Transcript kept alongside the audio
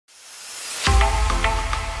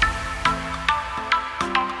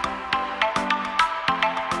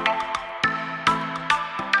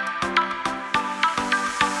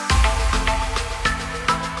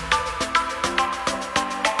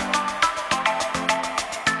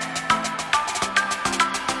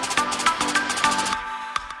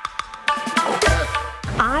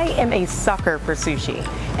am a sucker for sushi.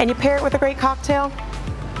 And you pair it with a great cocktail,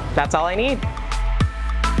 that's all I need.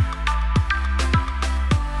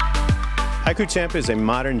 Haiku Tampa is a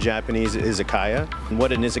modern Japanese izakaya. And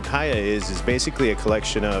what an izakaya is basically a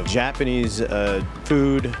collection of Japanese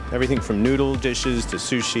food, everything from noodle dishes to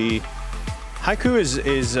sushi. Haiku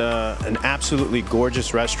is an absolutely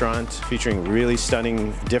gorgeous restaurant featuring really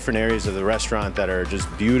stunning different areas of the restaurant that are just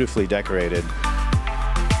beautifully decorated.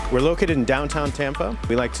 We're located in downtown Tampa.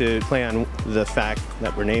 We like to play on the fact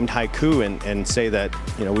that we're named Haiku and say that,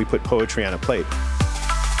 you know, we put poetry on a plate.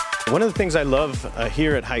 One of the things I love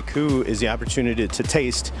here at Haiku is the opportunity to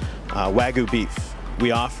taste Wagyu beef.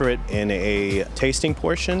 We offer it in a tasting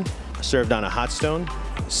portion, served on a hot stone.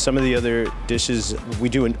 Some of the other dishes, we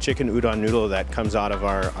do a chicken udon noodle that comes out of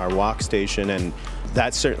our wok station, and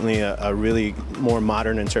that's certainly a really more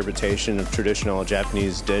modern interpretation of traditional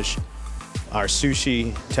Japanese dish. Our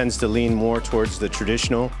sushi tends to lean more towards the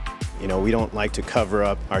traditional. You know, we don't like to cover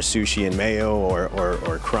up our sushi in mayo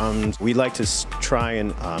or crumbs. We like to try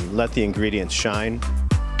and let the ingredients shine.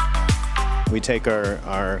 We take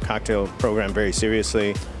our cocktail program very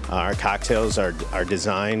seriously. Our cocktails are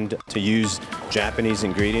designed to use Japanese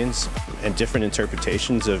ingredients and different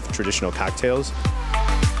interpretations of traditional cocktails.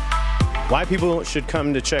 Why people should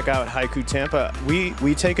come to check out Haiku Tampa,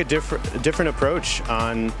 we take a different approach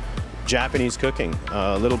on Japanese cooking,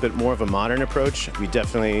 a little bit more of a modern approach. We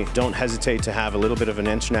definitely don't hesitate to have a little bit of an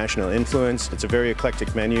international influence. It's a very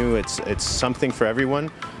eclectic menu. It's something for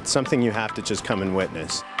everyone. It's something you have to just come and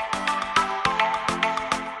witness.